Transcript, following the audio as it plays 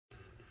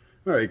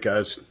Alright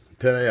guys,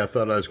 today I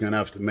thought I was going to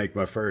have to make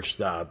my first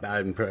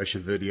bad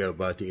impression video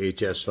about the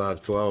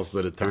hs512,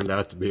 but it turned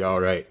out to be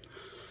alright.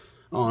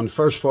 On the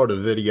first part of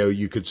the video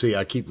you could see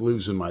I keep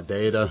losing my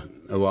data.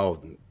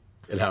 Well,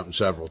 it happened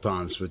several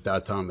times, but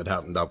that time it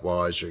happened up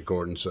while I was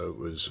recording, so it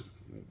was,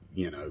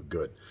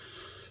 good.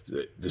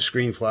 The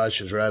screen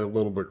flashes right a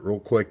little bit real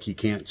quick. You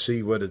can't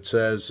see what it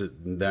says,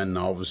 and then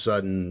all of a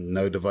sudden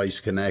no device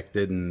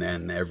connected, and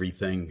then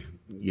everything,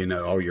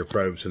 all your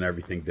probes and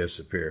everything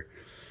disappear.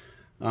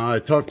 I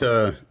talked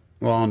to,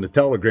 on the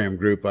Telegram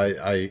group,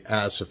 I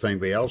asked if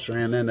anybody else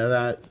ran into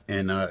that,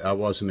 and I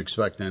wasn't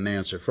expecting an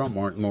answer from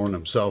MartinLoren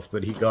himself,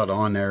 but he got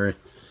on there,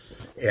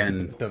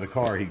 and to the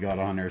car he got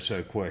on there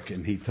so quick,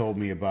 and he told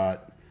me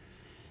about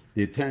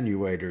the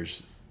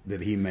attenuators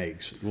that he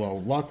makes.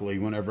 Well, luckily,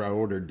 whenever I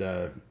ordered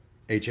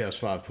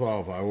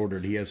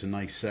hs512, he has a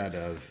nice set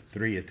of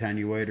 3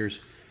 attenuators.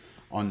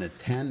 On the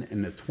 10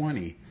 and the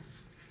 20,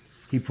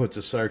 he puts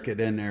a circuit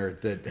in there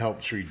that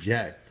helps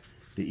reject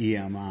the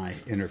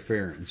EMI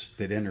interference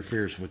that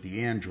interferes with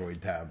the Android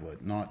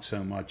tablet. Not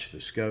so much the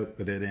scope,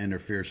 but it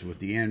interferes with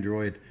the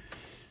Android.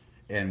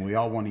 And we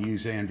all want to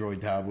use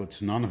Android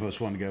tablets. None of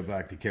us want to go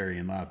back to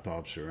carrying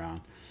laptops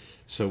around.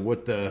 So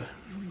what the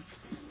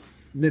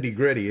nitty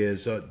gritty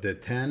is, the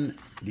 10,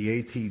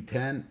 the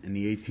AT10 and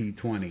the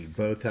AT20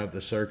 both have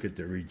the circuit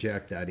to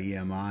reject that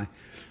EMI.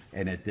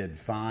 And it did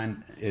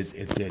fine.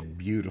 It did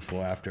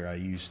beautiful after I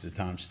used the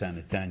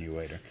 ×10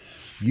 attenuator.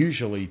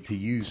 Usually to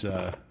use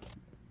a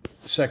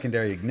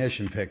secondary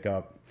ignition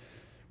pickup,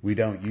 we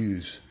don't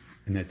use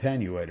an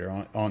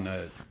attenuator on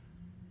a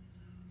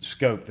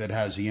scope that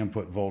has the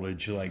input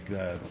voltage like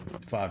the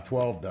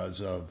 512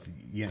 does of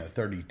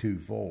 32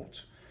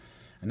 volts.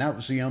 And that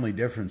was the only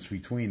difference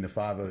between the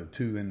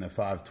 502 and the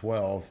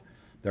 512.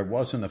 There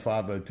wasn't a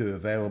 502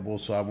 available,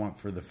 so I went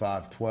for the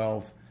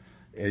 512.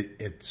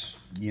 It's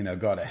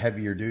got a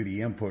heavier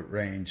duty input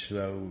range,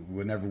 so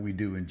whenever we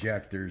do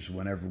injectors,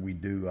 whenever we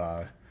do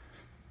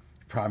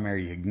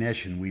primary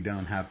ignition, we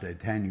don't have to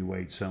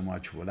attenuate so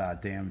much without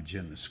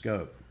damaging the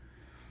scope.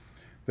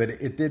 But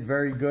it did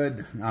very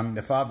good. I mean,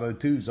 the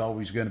 502 is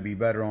always going to be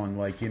better on,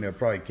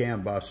 probably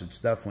CAN bus. It's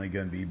definitely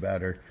going to be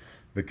better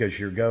because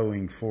you're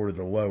going for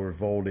the lower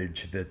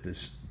voltage that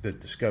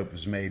the scope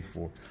is made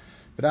for.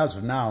 But as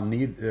of now,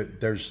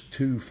 there's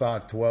 2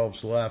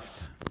 512s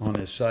left on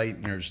his site,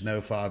 and there's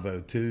no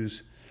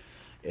 502s.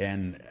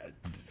 And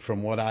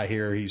from what I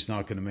hear, he's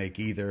not going to make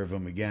either of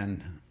them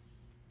again.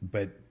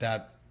 But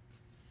that,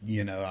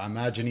 I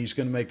imagine he's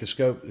going to make a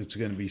scope. It's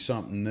going to be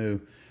something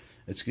new.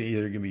 It's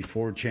either going to be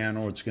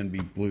 4-channel, it's going to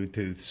be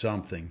Bluetooth,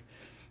 something.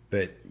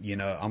 But,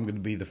 I'm going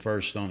to be the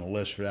first on the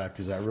list for that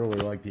because I really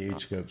like the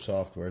HScope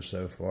software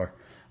so far.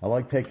 I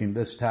like taking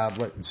this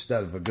tablet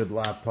instead of a good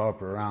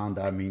laptop around.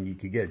 I mean, you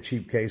could get a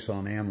cheap case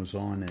on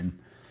Amazon, and,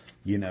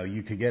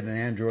 you could get an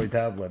Android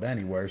tablet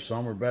anywhere.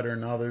 Some are better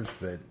than others,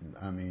 but,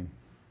 I mean,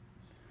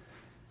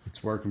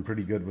 it's working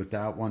pretty good with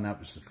that one. That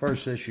was the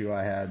first issue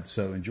I had,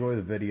 so enjoy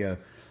the video.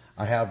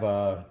 I have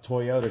a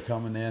Toyota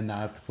coming in. I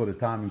have to put a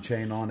timing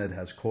chain on it. It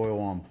has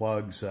coil-on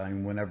plugs. I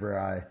mean, whenever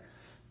I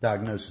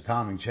diagnosed the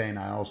timing chain,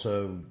 I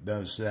also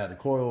noticed that the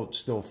coil is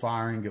still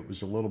firing. It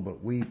was a little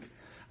bit weak.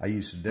 I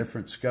used a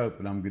different scope,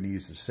 and I'm going to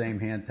use the same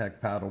Handtech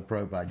paddle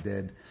probe I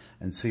did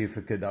and see if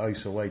it could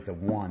isolate the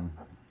one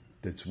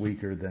that's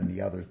weaker than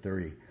the other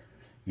 3.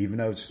 Even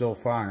though it's still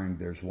firing,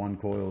 there's one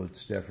coil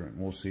that's different.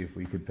 We'll see if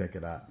we could pick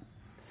it up.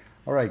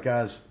 All right,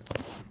 guys.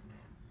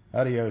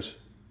 Adios.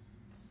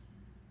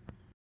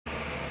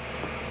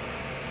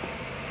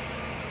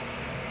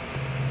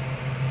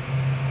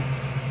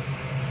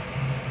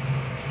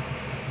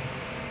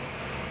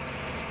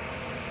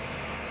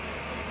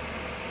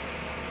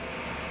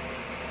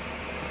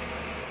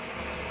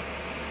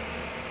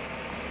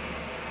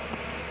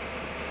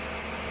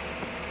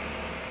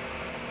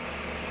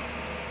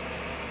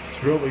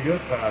 Really good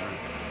pattern.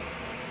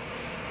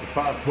 The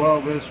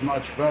 512 is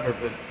much better,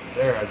 but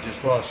there, I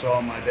just lost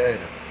all my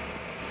data.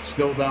 It's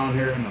still down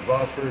here in the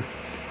buffer,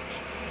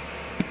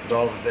 but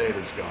all the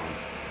data's gone.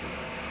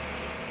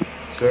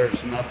 So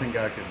there's nothing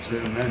I could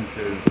zoom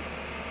into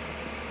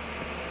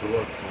to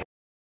look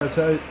for.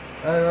 So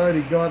I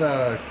already got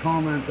a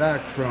comment back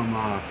from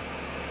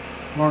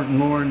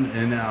MartinLoren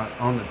and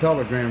on the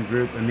Telegram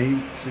group, and he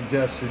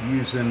suggested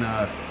using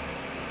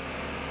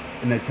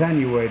an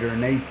attenuator,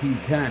 an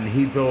AT10.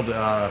 He built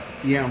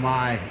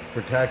EMI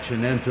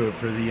protection into it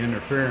for the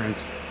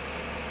interference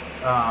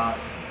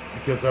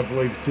because I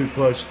believe it's too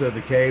close to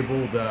the cable.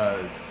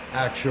 The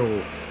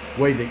actual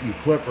way that you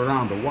clip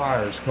around the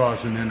wire is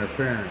causing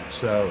interference.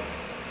 So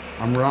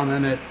I'm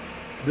running it.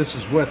 This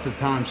is with the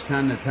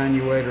 ×10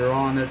 attenuator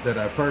on it that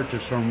I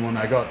purchased from when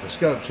I got the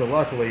scope. So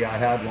luckily I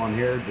had one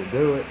here to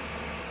do it,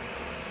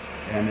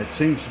 and it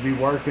seems to be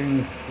working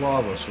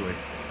flawlessly.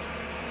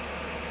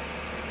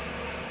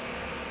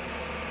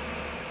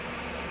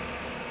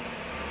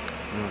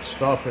 Now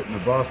stop it in the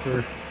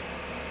buffer,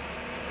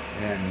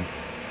 and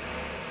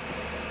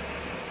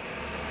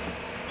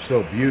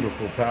still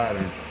beautiful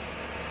pattern.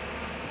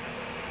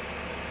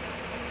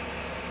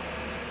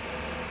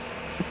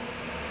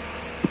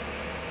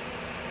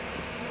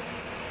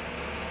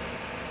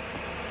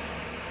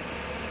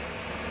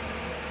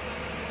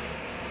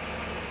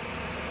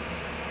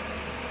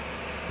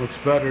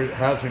 Looks better. It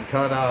hasn't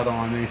cut out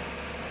on me.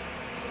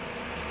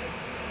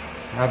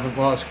 Haven't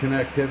lost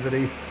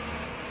connectivity.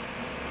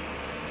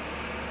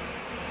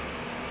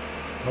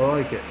 I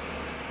like it.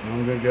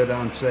 I'm going to go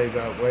down and save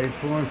out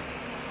waveform.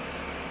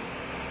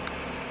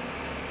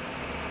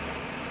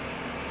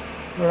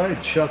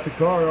 Alright, shut the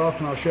car off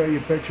and I'll show you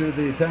a picture of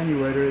the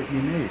attenuator that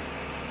you need.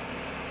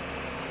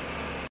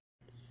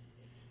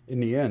 In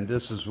the end,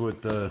 this is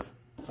what the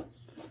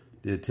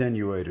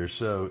attenuator.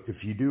 So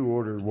if you do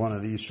order one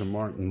of these from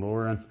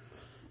MartinLoren,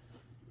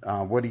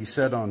 what he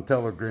said on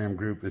Telegram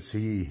group is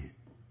he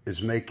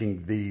is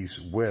making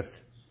these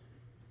with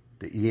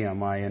the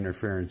EMI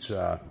interference,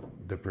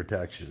 the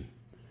protection.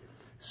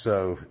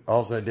 So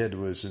all I did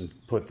was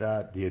put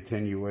that, the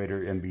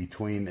attenuator in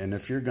between. And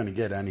if you're going to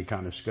get any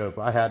kind of scope,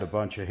 I had a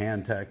bunch of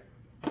Handtech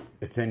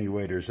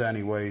attenuators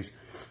anyways,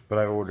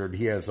 but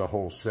he has a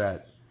whole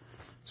set.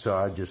 So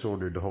I just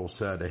ordered the whole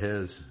set of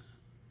his,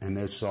 and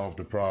this solved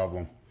the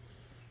problem.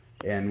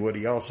 And what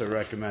he also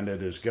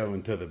recommended is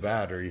going to the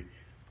battery,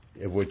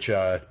 which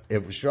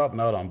it was dropping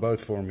out on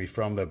both for me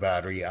from the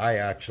battery. I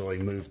actually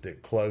moved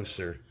it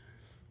closer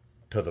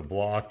to the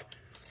block,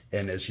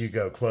 and as you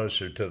go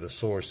closer to the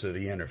source of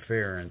the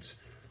interference,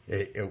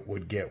 it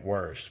would get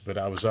worse. But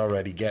I was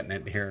already getting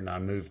it here, and I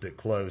moved it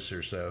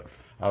closer, so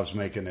I was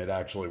making it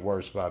actually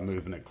worse by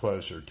moving it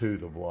closer to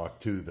the block,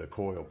 to the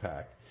coil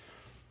pack.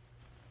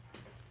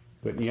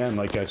 But in the end,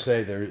 like I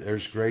say,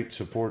 there's great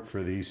support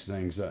for these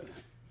things. I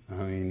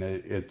mean,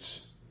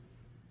 it's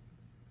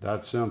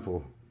that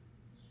simple.